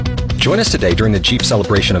Join us today during the Jeep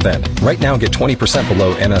Celebration event. Right now, get 20%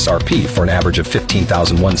 below MSRP for an average of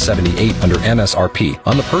 $15,178 under MSRP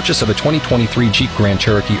on the purchase of a 2023 Jeep Grand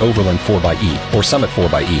Cherokee Overland 4xE or Summit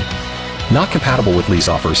 4xE. Not compatible with lease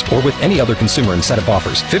offers or with any other consumer incentive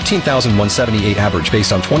offers. $15,178 average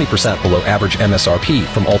based on 20% below average MSRP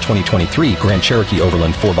from all 2023 Grand Cherokee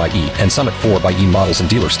Overland 4xE and Summit 4xE models in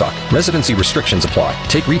dealer stock. Residency restrictions apply.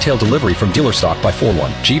 Take retail delivery from dealer stock by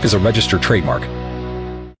 4/1. Jeep is a registered trademark.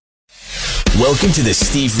 Welcome to the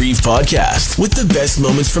Steve Reeve Podcast with the best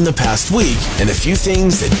moments from the past week and a few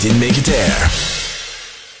things that didn't make it to air.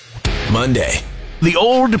 Monday. The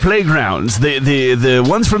old playgrounds, the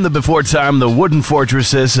ones from the before time, the wooden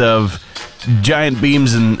fortresses of giant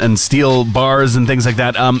beams and steel bars and things like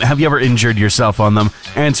that. Have you ever injured yourself on them?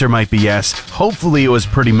 Answer might be yes. Hopefully it was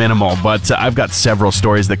pretty minimal, but I've got several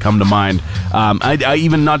stories that come to mind. I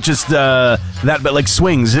even not just that, but like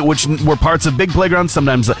swings, which were parts of big playgrounds,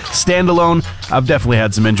 sometimes standalone. I've definitely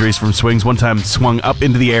had some injuries from swings. One time swung up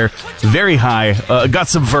into the air very high, got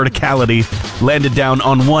some verticality, landed down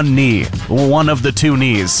on one knee, one of the two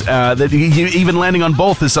knees. Even landing on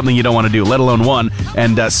both is something you don't want to do, let alone one,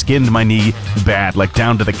 and skinned my knee bad, like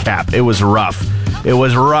down to the cap. It was rough.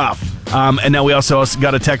 And now we also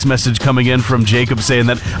got a text message coming in from Jacob saying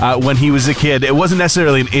that when he was a kid, it wasn't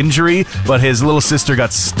necessarily an injury, but his little sister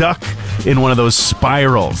got stuck in one of those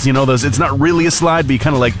spirals. You know, those, it's not really a slide, but you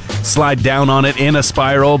kind of like slide down on it in a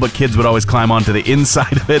spiral, but kids would always climb onto the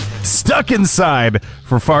inside of it, stuck inside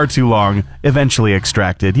for far too long, eventually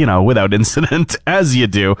extracted, you know, without incident, as you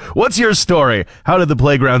do. What's your story? How did the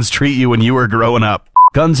playgrounds treat you when you were growing up?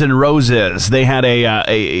 Guns N' Roses, they had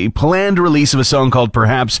a planned release of a song called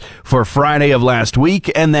Perhaps for Friday of last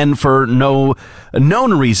week, and then for no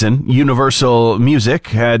known reason, Universal Music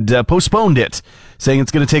had postponed it, saying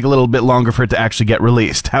it's going to take a little bit longer for it to actually get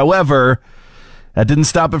released. However, that didn't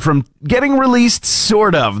stop it from getting released,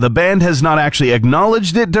 sort of. The band has not actually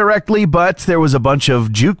acknowledged it directly, but there was a bunch of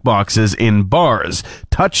jukeboxes in bars,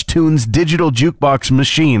 Touch Tunes digital jukebox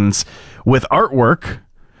machines with artwork,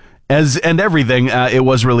 and everything. It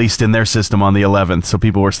was released in their system on the 11th, so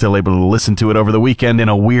people were still able to listen to it over the weekend in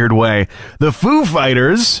a weird way. The Foo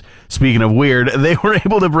Fighters, speaking of weird, they were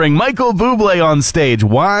able to bring Michael Bublé on stage.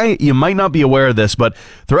 Why? You might not be aware of this, but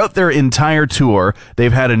throughout their entire tour,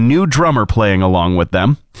 they've had a new drummer playing along with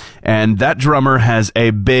them, and that drummer has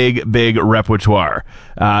a big repertoire.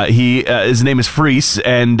 His name is Freese,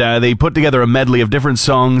 and they put together a medley of different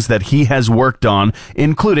songs that he has worked on,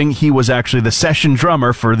 including he was actually the session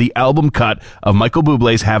drummer for the album cut of Michael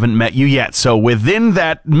Bublé's Haven't Met You Yet. So within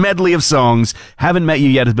that medley of songs, Haven't Met You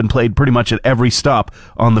Yet has been played pretty much at every stop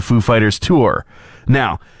on the Foo Fighters tour.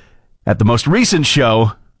 Now, at the most recent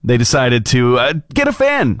show, they decided to get a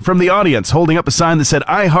fan from the audience holding up a sign that said,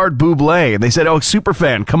 I heart Bublé. They said, oh, super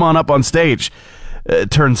fan, come on up on stage.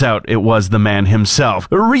 Turns out it was the man himself,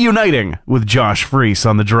 reuniting with Josh Freese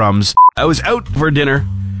on the drums. I was out for dinner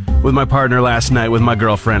with my partner last night with my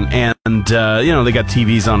girlfriend, and, they got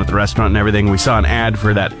TVs on at the restaurant and everything. We saw an ad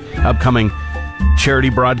for that upcoming charity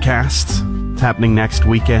broadcast. It's happening next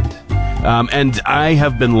weekend. And I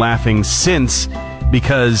have been laughing since,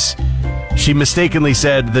 because she mistakenly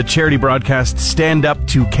said the charity broadcast Stand Up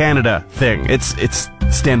to Canada thing. It's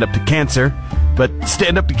Stand Up to Cancer, but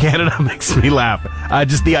Stand Up to Canada makes me laugh.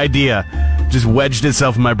 Just the idea just wedged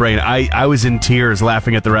itself in my brain. I was in tears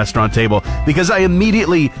laughing at the restaurant table because I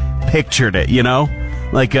immediately pictured it, you know?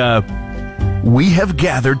 Like, we have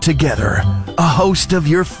gathered together a host of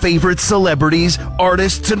your favorite celebrities,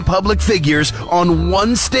 artists, and public figures on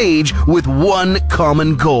one stage with one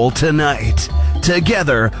common goal tonight.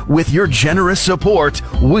 Together, with your generous support,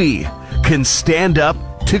 we can stand up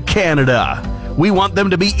to Canada. We want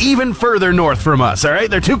them to be even further north from us, all right?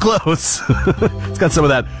 They're too close. It's got some of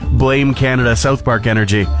that Blame Canada South Park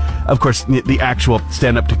energy. Of course, the actual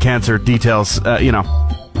Stand Up to Cancer details,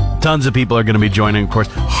 tons of people are going to be joining, of course.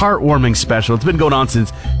 Heartwarming special. It's been going on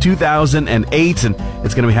since 2008, and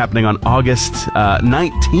it's going to be happening on August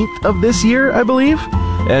 19th of this year, I believe.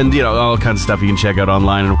 And, all kinds of stuff you can check out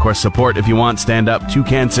online. And, of course, support if you want,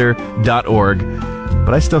 standuptocancer.org.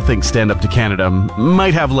 But I still think Stand Up to Canada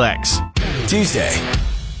might have legs. Tuesday.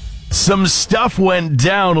 Some stuff went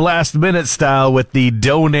down last-minute style with the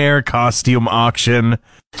Donair costume auction.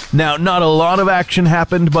 Now, not a lot of action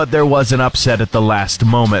happened, but there was an upset at the last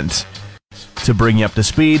moment. To bring you up to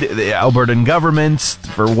speed, the Albertan government,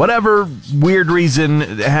 for whatever weird reason,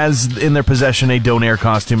 has in their possession a Donair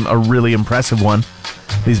costume, a really impressive one.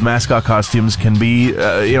 These mascot costumes can be,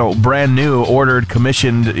 brand new, ordered,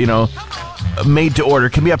 commissioned, made to order.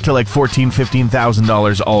 Can be up to like $14,000,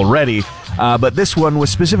 $15,000 already. But this one was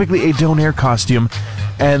specifically a Donair costume,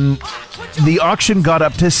 and the auction got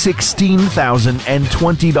up to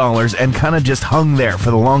 $16,020 and kind of just hung there for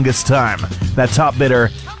the longest time. That top bidder,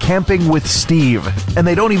 Camping with Steve. And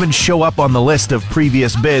they don't even show up on the list of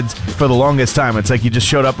previous bids for the longest time. It's like you just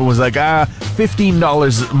showed up and was like,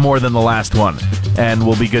 $15 more than the last one, and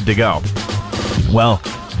we'll be good to go. Well,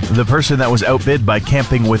 the person that was outbid by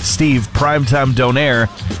Camping with Steve, Primetime Donair,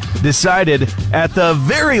 decided at the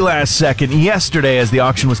very last second yesterday as the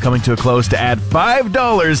auction was coming to a close to add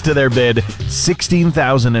 $5 to their bid.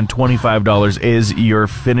 $16,025 is your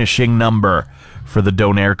finishing number for the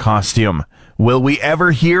Donair costume. Will we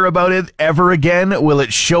ever hear about it ever again? Will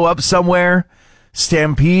it show up somewhere?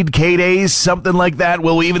 Stampede, K-Days, something like that?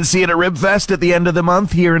 Will we even see it at Ribfest at the end of the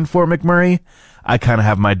month here in Fort McMurray? I kind of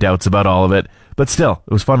have my doubts about all of it, but still,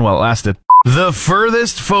 it was fun while it lasted. The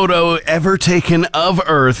furthest photo ever taken of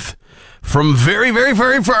Earth from very, very,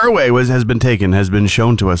 very far away has been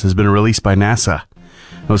shown to us, has been released by NASA.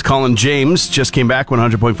 It was Colin James, just came back,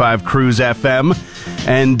 100.5 Cruise FM,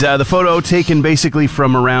 and the photo taken basically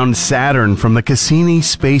from around Saturn, from the Cassini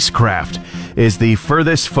spacecraft, is the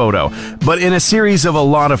furthest photo. But in a series of a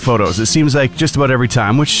lot of photos, it seems like just about every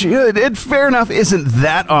time, which, fair enough, isn't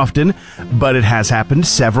that often, but it has happened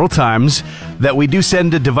several times, that we do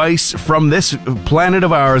send a device from this planet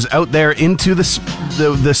of ours out there into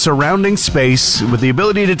the surrounding space with the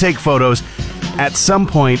ability to take photos. At some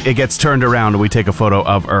point, it gets turned around and we take a photo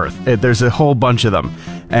of Earth. There's a whole bunch of them.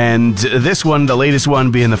 And this one, the latest one,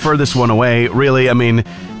 being the furthest one away, really,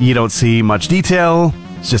 you don't see much detail.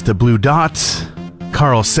 It's just a blue dot.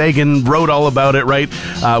 Carl Sagan wrote all about it, right?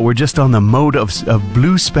 We're just on the mode of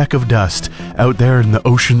blue speck of dust out there in the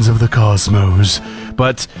oceans of the cosmos.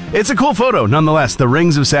 But it's a cool photo, nonetheless. The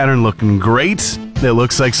rings of Saturn looking great. It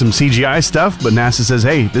looks like some CGI stuff, but NASA says,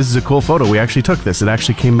 hey, this is a cool photo. We actually took this. It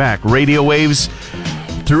actually came back. Radio waves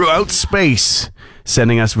throughout space,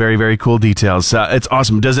 sending us very, very cool details. It's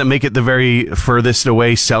awesome. Does it make it the very furthest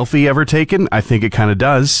away selfie ever taken? I think it kind of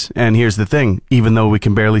does. And here's the thing. Even though we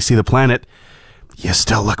can barely see the planet, you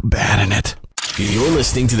still look bad in it. You're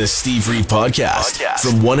listening to the Steve Reeve podcast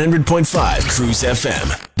from 100.5 Cruise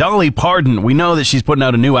FM. Dolly Parton, we know that she's putting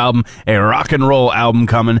out a new album, a rock and roll album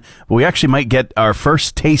coming, but we actually might get our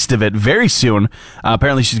first taste of it very soon.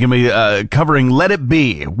 Apparently she's going to be covering Let It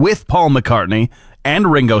Be with Paul McCartney and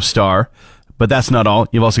Ringo Starr. But that's not all.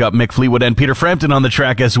 You've also got Mick Fleetwood and Peter Frampton on the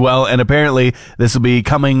track as well, and apparently this will be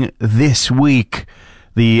coming this week.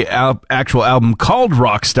 The actual album called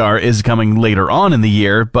Rockstar is coming later on in the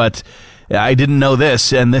year, but I didn't know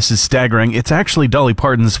this, and this is staggering. It's actually Dolly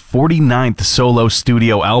Parton's 49th solo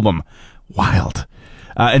studio album. Wild.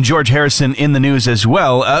 And George Harrison in the news as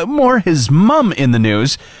well. More his mum in the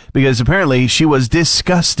news, because apparently she was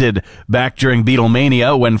disgusted back during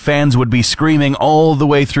Beatlemania when fans would be screaming all the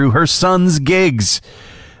way through her son's gigs.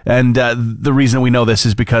 And the reason we know this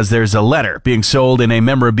is because there's a letter being sold in a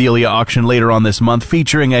memorabilia auction later on this month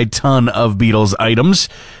featuring a ton of Beatles items.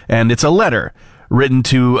 And it's a letter written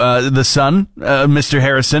to the son, Mr.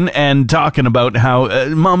 Harrison, and talking about how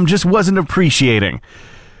Mom just wasn't appreciating.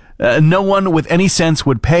 No one with any sense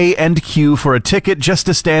would pay and queue for a ticket just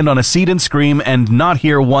to stand on a seat and scream and not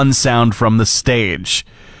hear one sound from the stage.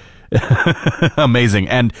 Amazing.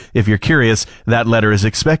 And if you're curious, that letter is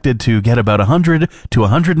expected to get about 100 to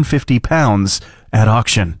 150 pounds at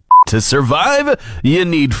auction. To survive, you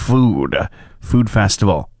need food. Food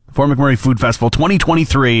Festival. Fort McMurray Food Festival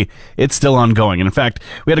 2023, it's still ongoing. And in fact,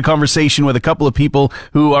 we had a conversation with a couple of people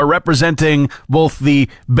who are representing both the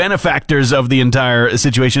benefactors of the entire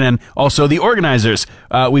situation and also the organizers.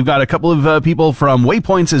 We've got a couple of people from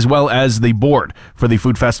Waypoints as well as the board for the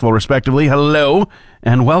food festival, respectively. Hello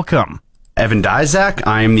and welcome. Evan Dizak.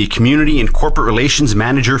 I am the Community and Corporate Relations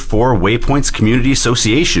Manager for Waypoints Community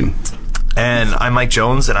Association. And I'm Mike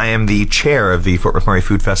Jones, and I am the chair of the Fort McMurray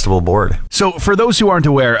Food Festival board. So, for those who aren't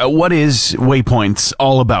aware, what is Waypoints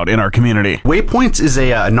all about in our community? Waypoints is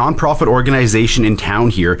a nonprofit organization in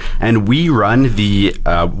town here, and we run the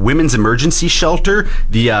Women's Emergency Shelter,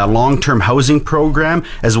 the long-term housing program,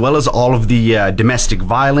 as well as all of the domestic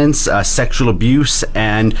violence, sexual abuse,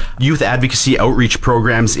 and youth advocacy outreach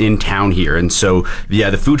programs in town here. And so,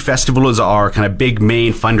 the Food Festival is our kind of big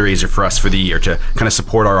main fundraiser for us for the year to kind of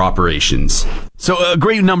support our operations. So a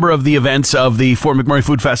great number of the events of the Fort McMurray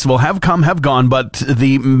Food Festival have come, have gone, but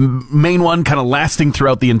the main one kind of lasting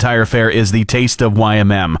throughout the entire fair is the Taste of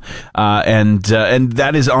YMM. And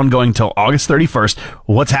that is ongoing till August 31st.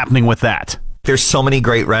 What's happening with that? There's so many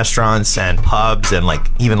great restaurants and pubs and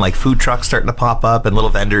even food trucks starting to pop up and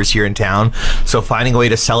little vendors here in town. So finding a way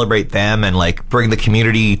to celebrate them and bring the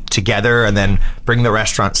community together and then bring the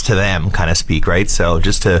restaurants to them, kind of speak, right? So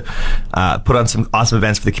just to put on some awesome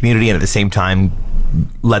events for the community and at the same time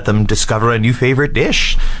let them discover a new favorite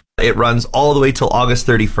dish. It runs all the way till August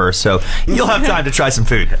 31st, so you'll have time to try some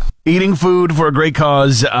food. Eating food for a great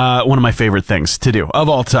cause, one of my favorite things to do of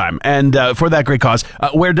all time. And for that great cause,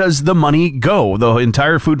 where does the money go? The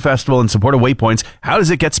entire food festival in support of Waypoints, how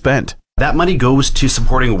does it get spent? That money goes to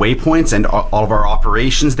supporting Waypoints and all of our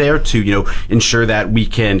operations there to, ensure that we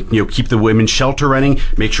can, keep the women's shelter running,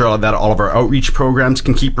 make sure that all of our outreach programs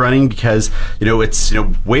can keep running because,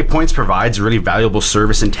 Waypoints provides a really valuable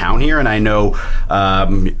service in town here. And I know,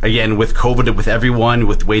 again, with COVID, with everyone,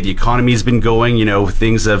 with the way the economy has been going,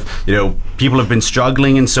 things have, people have been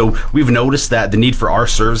struggling. And so we've noticed that the need for our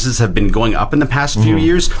services have been going up in the past few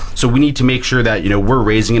years. So we need to make sure that, we're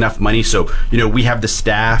raising enough money. So, we have the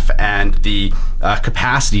staff and the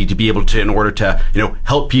capacity to be able to, in order to,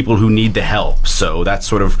 help people who need the help. So that's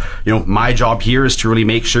sort of, my job here is to really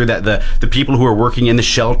make sure that the people who are working in the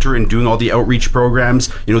shelter and doing all the outreach programs,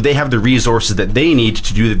 they have the resources that they need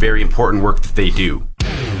to do the very important work that they do.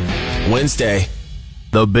 Wednesday.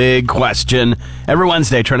 The big question. Every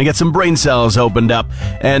Wednesday, trying to get some brain cells opened up.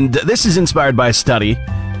 And this is inspired by a study.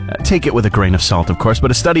 Take it with a grain of salt, of course,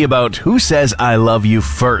 but a study about who says I love you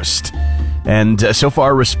first. And so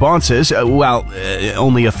far, responses,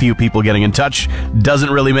 only a few people getting in touch, doesn't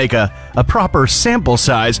really make a proper sample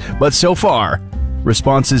size, but so far,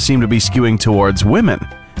 responses seem to be skewing towards women.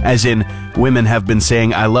 As in, women have been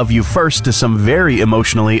saying I love you first to some very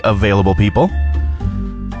emotionally available people.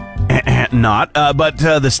 Not, but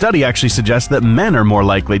the study actually suggests that men are more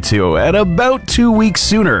likely to, at about 2 weeks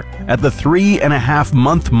sooner, at the 3.5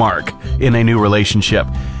 month mark in a new relationship.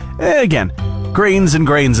 Again, grains and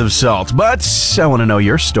grains of salt, but I want to know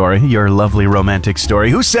your story, your lovely romantic story.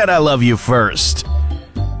 Who said I love you first?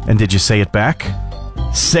 And did you say it back?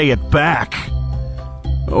 Say it back!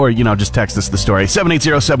 Or, just text us the story,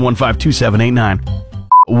 780-715-2789.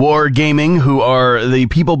 Wargaming, who are the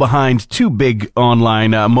people behind two big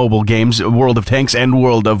online mobile games, World of Tanks and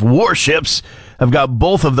World of Warships, have got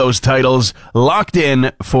both of those titles locked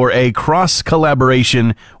in for a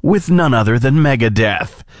cross-collaboration with none other than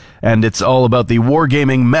Megadeth. And it's all about the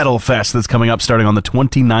Wargaming Metal Fest that's coming up starting on the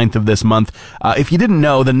 29th of this month. If you didn't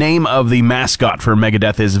know, the name of the mascot for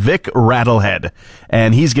Megadeth is Vic Rattlehead.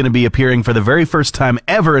 And he's going to be appearing for the very first time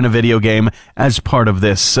ever in a video game as part of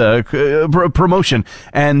this promotion.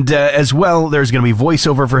 And as well, there's going to be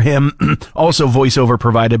voiceover for him. Also voiceover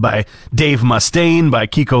provided by Dave Mustaine, by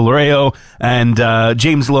Kiko Loreo, and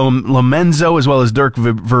James Lomenzo, as well as Dirk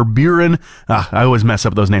Verburen. I always mess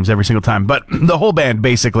up those names every single time. But the whole band,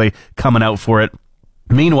 basically, coming out for it.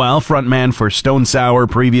 Meanwhile, frontman for Stone Sour,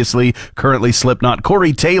 previously, currently Slipknot,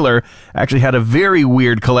 Corey Taylor, actually had a very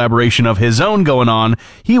weird collaboration of his own going on.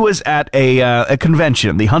 He was at a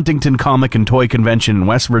convention, the Huntington Comic and Toy Convention in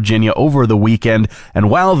West Virginia over the weekend, and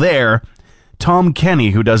while there, Tom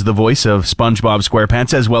Kenny, who does the voice of SpongeBob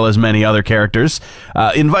SquarePants, as well as many other characters,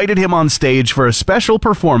 invited him on stage for a special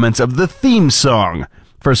performance of the theme song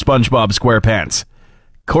for SpongeBob SquarePants.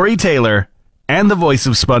 Corey Taylor and the voice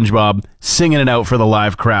of SpongeBob singing it out for the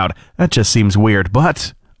live crowd. That just seems weird,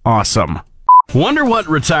 but awesome. Wonder what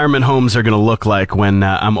retirement homes are going to look like when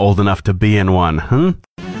I'm old enough to be in one, huh?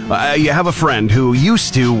 You have a friend who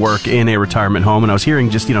used to work in a retirement home, and I was hearing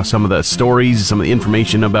just, some of the stories, some of the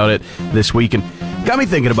information about it this week, and got me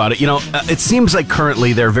thinking about it. It seems like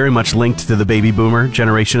currently they're very much linked to the baby boomer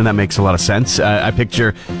generation, and that makes a lot of sense. I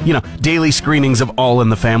picture, daily screenings of All in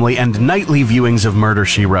the Family and nightly viewings of Murder,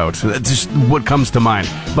 She Wrote. That's just what comes to mind.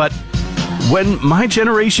 But when my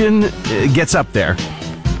generation gets up there,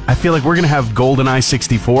 I feel like we're going to have GoldenEye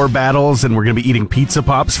 64 battles, and we're going to be eating Pizza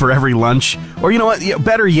Pops for every lunch. Or you know what?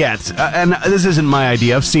 Better yet, and this isn't my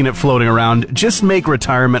idea, I've seen it floating around, just make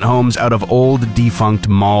retirement homes out of old defunct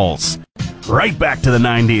malls. Right back to the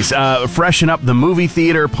 90s. Freshen up the movie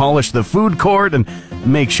theater, polish the food court, and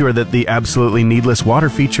make sure that the absolutely needless water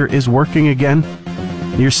feature is working again.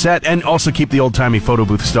 You're set, and also keep the old-timey photo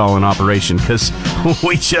booth stall in operation, because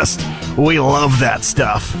we love that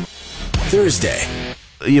stuff. Thursday.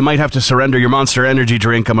 You might have to surrender your Monster Energy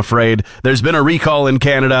drink, I'm afraid. There's been a recall in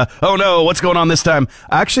Canada. Oh no, what's going on this time?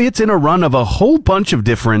 Actually, it's in a run of a whole bunch of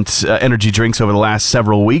different energy drinks over the last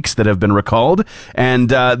several weeks that have been recalled.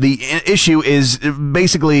 And the issue is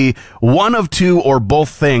basically one of two or both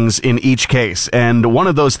things in each case. And one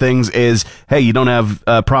of those things is, hey, you don't have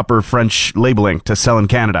proper French labeling to sell in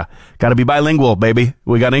Canada. Got to be bilingual, baby.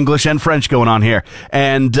 We got English and French going on here.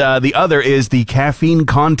 And the other is the caffeine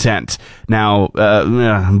content. Now,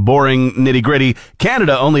 boring nitty-gritty,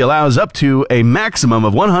 Canada only allows up to a maximum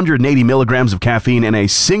of 180 milligrams of caffeine in a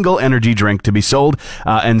single energy drink to be sold,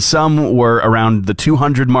 and some were around the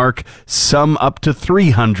 200 mark, some up to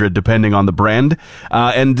 300 depending on the brand.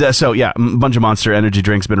 So a bunch of Monster energy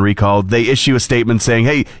drinks been recalled. They issue a statement saying,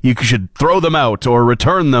 hey, you should throw them out or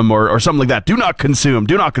return them or something like that. Do not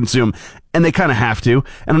consume. And they kind of have to.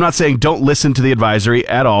 And I'm not saying don't listen to the advisory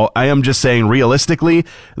at all. I am just saying realistically,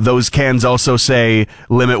 those cans also say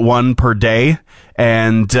limit 1 per day.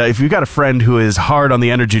 And if you've got a friend who is hard on the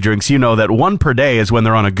energy drinks, you know that 1 per day is when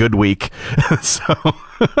they're on a good week. So,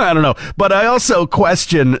 I don't know. But I also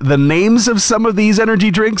question the names of some of these energy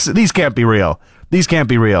drinks. These can't be real.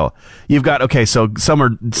 You've got, so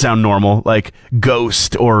some sound normal, like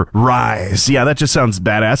Ghost or Rise. Yeah, that just sounds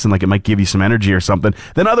badass and like it might give you some energy or something.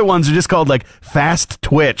 Then other ones are just called like Fast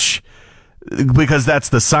Twitch, because that's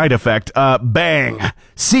the side effect. Bang,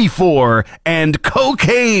 C4, and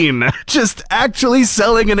Cocaine. Just actually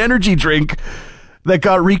selling an energy drink that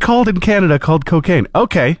got recalled in Canada called Cocaine.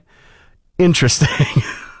 Okay, interesting.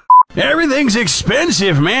 Everything's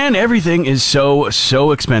expensive, man. Everything is so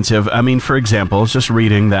expensive. I mean, for example, just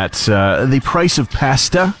reading that the price of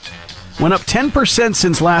pasta went up 10%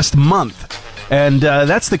 since last month. And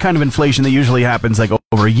that's the kind of inflation that usually happens like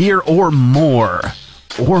over a year or more.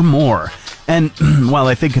 And while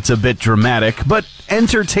I think it's a bit dramatic, but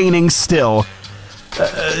entertaining still,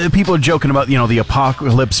 people are joking about, the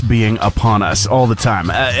apocalypse being upon us all the time.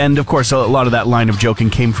 And, of course, a lot of that line of joking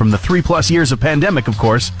came from the 3+ years of pandemic, of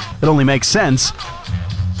course. It only makes sense.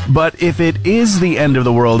 But if it is the end of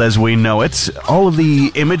the world as we know it, all of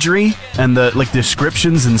the imagery and the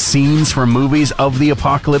descriptions and scenes from movies of the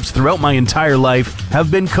apocalypse throughout my entire life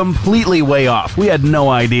have been completely way off. We had no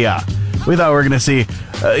idea. We thought we were going to see,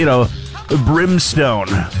 brimstone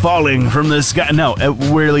falling from the sky. No,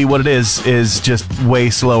 really what it is just way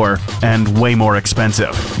slower and way more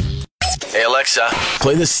expensive. Hey Alexa,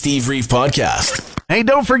 play the Steve Reeve podcast. Hey,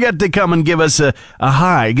 don't forget to come and give us a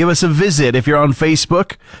hi, give us a visit. If you're on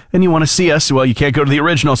Facebook and you want to see us, well, you can't go to the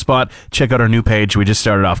original spot. Check out our new page we just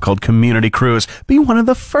started off called Community Cruise. Be one of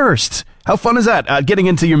the first. How fun is that? Getting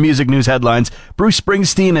into your music news headlines, Bruce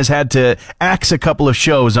Springsteen has had to axe a couple of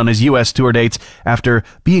shows on his U.S. tour dates after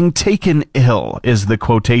being taken ill, is the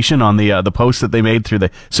quotation on the post that they made through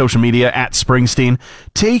the social media at Springsteen.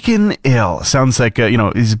 Taken ill. Sounds like,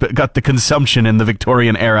 he's got the consumption in the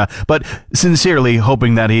Victorian era, but sincerely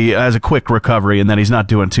hoping that he has a quick recovery and that he's not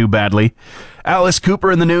doing too badly. Alice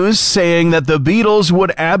Cooper in the news saying that the Beatles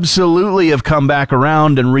would absolutely have come back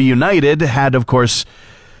around and reunited had, of course,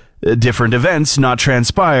 different events not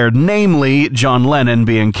transpired, namely John Lennon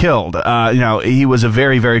being killed. He was a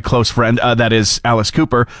very, very close friend, that is Alice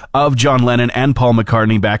Cooper, of John Lennon and Paul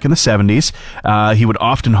McCartney back in the 70s. He would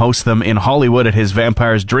often host them in Hollywood at his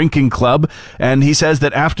Vampires Drinking Club, and he says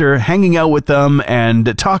that after hanging out with them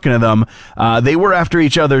and talking to them, they were after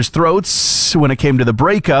each other's throats when it came to the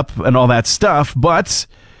breakup and all that stuff, but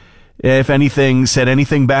if anything said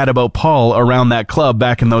anything bad about Paul around that club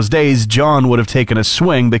back in those days, John would have taken a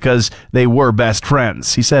swing because they were best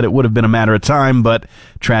friends. He said it would have been a matter of time, but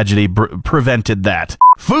tragedy prevented that.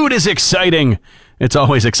 Food is exciting. It's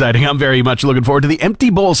always exciting. I'm very much looking forward to the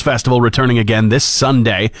Empty Bowls Festival returning again this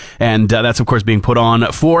Sunday. And that's, of course, being put on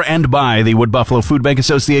for and by the Wood Buffalo Food Bank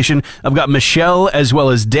Association. I've got Michelle as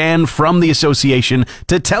well as Dan from the association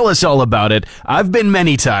to tell us all about it. I've been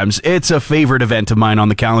many times. It's a favorite event of mine on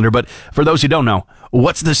the calendar. But for those who don't know,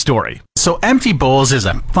 what's the story? So Empty Bowls is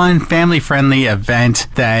a fun, family-friendly event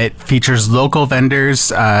that features local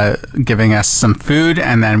vendors giving us some food,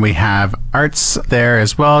 and then we have arts there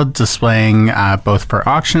as well, displaying both for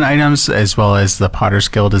auction items as well as the Potter's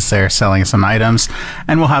Guild is there selling some items,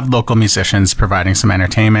 and we'll have local musicians providing some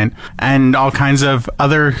entertainment and all kinds of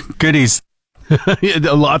other goodies.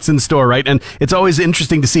 Lots in store, right? And it's always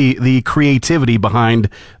interesting to see the creativity behind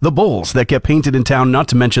the bowls that get painted in town, not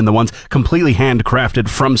to mention the ones completely handcrafted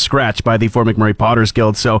from scratch by the Fort McMurray Potters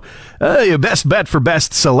Guild. So your best bet for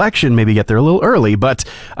best selection, maybe get there a little early. But,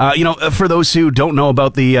 for those who don't know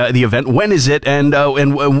about the event, when is it and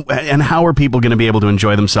how are people going to be able to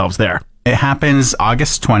enjoy themselves there? It happens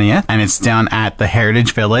August 20th, and it's down at the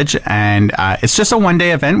Heritage Village, and it's just a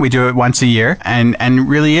one-day event. We do it once a year, and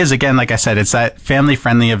really is, again, like I said, it's that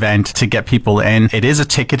family-friendly event to get people in. It is a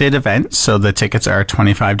ticketed event, so the tickets are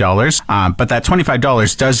 $25, but that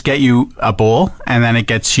 $25 does get you a bowl, and then it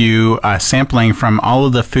gets you sampling from all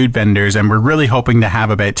of the food vendors, and we're really hoping to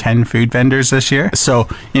have about 10 food vendors this year. So,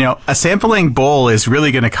 a sampling bowl is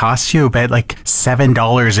really going to cost you about like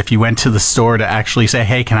 $7 if you went to the store to actually say,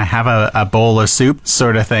 hey, can I have a bowl of soup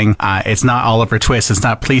sort of thing. It's not Oliver Twist. It's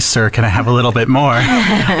not, please, sir, can I have a little bit more?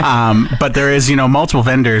 But there is, multiple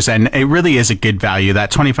vendors, and it really is a good value.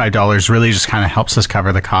 That $25 really just kind of helps us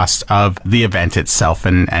cover the cost of the event itself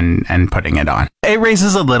and putting it on. It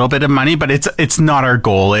raises a little bit of money, but it's not our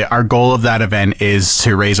goal. Our goal of that event is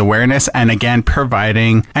to raise awareness and, again,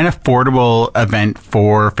 providing an affordable event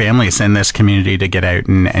for families in this community to get out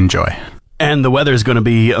and enjoy. And the weather is going to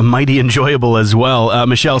be mighty enjoyable as well.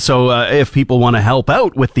 Michelle, so if people want to help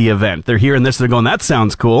out with the event, they're hearing this, they're going, that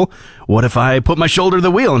sounds cool. What if I put my shoulder to the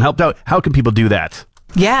wheel and helped out? How can people do that?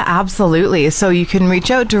 Yeah, absolutely. So you can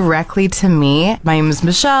reach out directly to me. My name is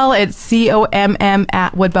Michelle. It's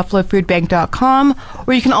COMM@woodbuffalofoodbank.com,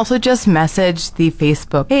 or you can also just message the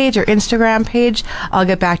Facebook page or Instagram page. I'll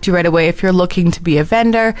get back to you right away. If you're looking to be a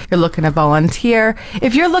vendor, you're looking to volunteer,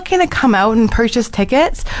 if you're looking to come out and purchase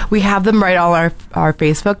tickets, we have them right on our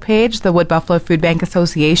Facebook page, the Wood Buffalo Food Bank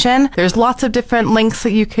Association. There's lots of different links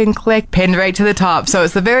that you can click, pinned right to the top. So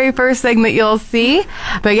it's the very first thing that you'll see.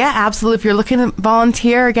 But yeah, absolutely. If you're looking to volunteer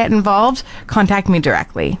or get involved, contact me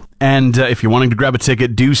directly. And if you're wanting to grab a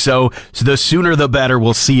ticket, do so. So the sooner the better.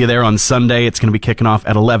 We'll see you there on Sunday. It's going to be kicking off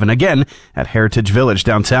at 11 again at Heritage Village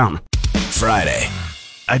downtown. Friday.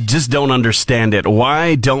 I just don't understand it.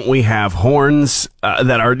 Why don't we have horns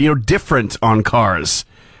that are, different on cars?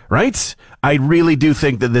 Right? I really do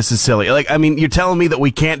think that this is silly. You're telling me that we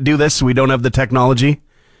can't do this, so we don't have the technology?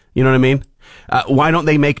 You know what I mean? Why don't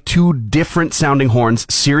they make two different sounding horns?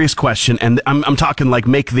 Serious question. And I'm talking like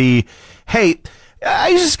make the, hey,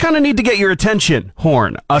 I just kind of need to get your attention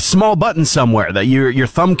horn. A small button somewhere that your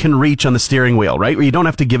thumb can reach on the steering wheel, right? Where you don't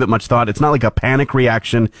have to give it much thought. It's not like a panic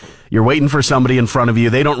reaction. You're waiting for somebody in front of you.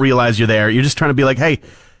 They don't realize you're there. You're just trying to be like, hey,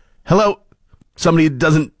 hello. Somebody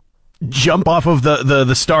doesn't jump off of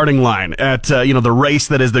the starting line at, the race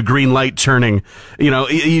that is the green light turning.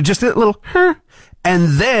 You just a little,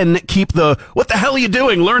 and then keep the, what the hell are you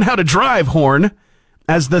doing? Learn how to drive horn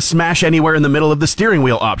as the smash anywhere in the middle of the steering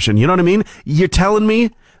wheel option. You know what I mean? You're telling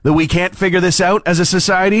me that we can't figure this out as a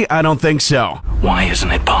society? I don't think so. Why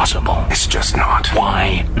isn't it possible? It's just not.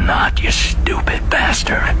 Why not, you stupid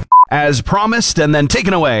bastard? As promised and then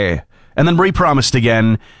taken away. And then re-promised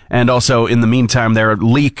again. And also, in the meantime, they're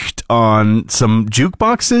leaked on some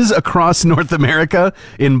jukeboxes across North America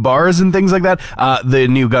in bars and things like that. The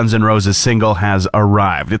new Guns N' Roses single has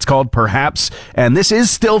arrived. It's called Perhaps. And this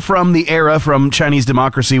is still from the era from Chinese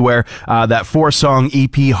Democracy where that 4-song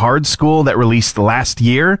EP Hard School that released last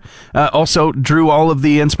year also drew all of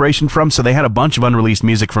the inspiration from. So they had a bunch of unreleased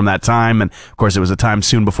music from that time. And, of course, it was a time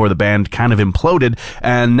soon before the band kind of imploded.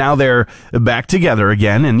 And now they're back together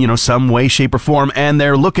again in, some way, shape, or form. And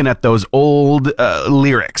they're looking at those old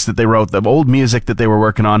lyrics that they wrote, the old music that they were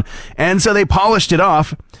working on. And so they polished it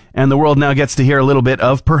off, and the world now gets to hear a little bit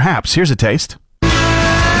of Perhaps. Here's a taste.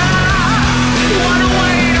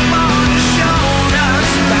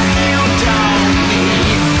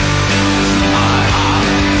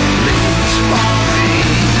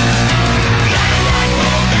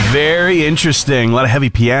 Very interesting. A lot of heavy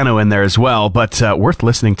piano in there as well, but worth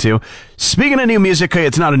listening to. Speaking of new music,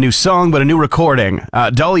 it's not a new song, but a new recording.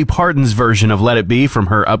 Dolly Parton's version of Let It Be from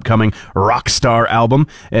her upcoming Rockstar album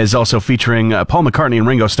is also featuring Paul McCartney and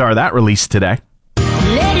Ringo Starr. That released today. Let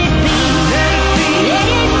it be, let it be,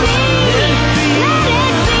 let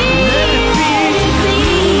it be, let it be.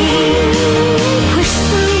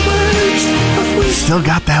 Whisper words of wisdom. Still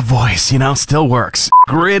got that voice, still works.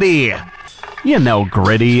 Gritty.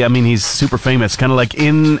 Gritty. I mean, he's super famous, kind of like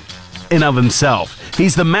in and of himself.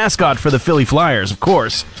 He's the mascot for the Philly Flyers, of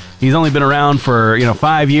course. He's only been around for,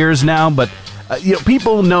 5 years now, but,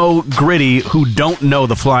 people know Gritty who don't know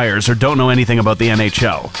the Flyers or don't know anything about the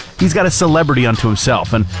NHL. He's got a celebrity unto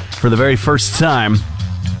himself, and for the very first time,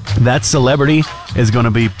 that celebrity is going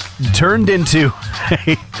to be turned into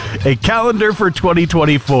a calendar for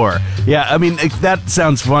 2024. Yeah, I mean, that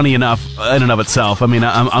sounds funny enough in and of itself. I mean,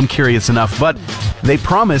 I'm curious enough, but they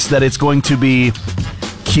promise that it's going to be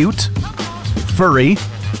cute, furry,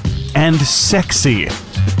 and sexy.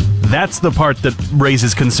 That's the part that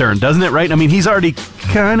raises concern, doesn't it, right? I mean, he's already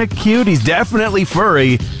kind of cute. He's definitely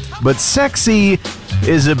furry, but sexy,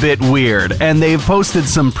 is a bit weird. And they've posted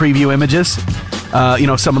some preview images.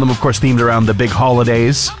 Some of them, of course, themed around the big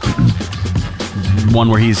holidays. One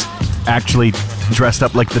where he's actually dressed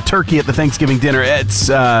up like the turkey at the Thanksgiving dinner. It's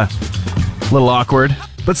a little awkward.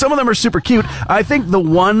 But some of them are super cute. I think the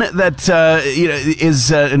one that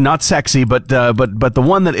is not sexy, but the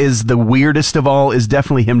one that is the weirdest of all is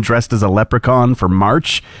definitely him dressed as a leprechaun for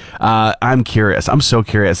March. I'm curious. I'm so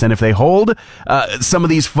curious. And if they hold some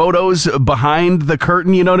of these photos behind the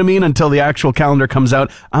curtain, you know what I mean, until the actual calendar comes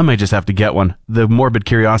out, I might just have to get one. The morbid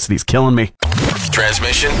curiosity is killing me.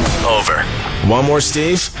 Transmission over. Want more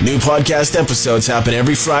Steve? New podcast episodes happen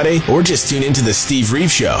every Friday, or just tune into the Steve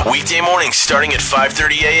Reeve Show. Weekday mornings starting at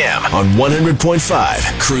 5:30 a.m. on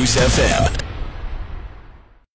 100.5 Cruise FM.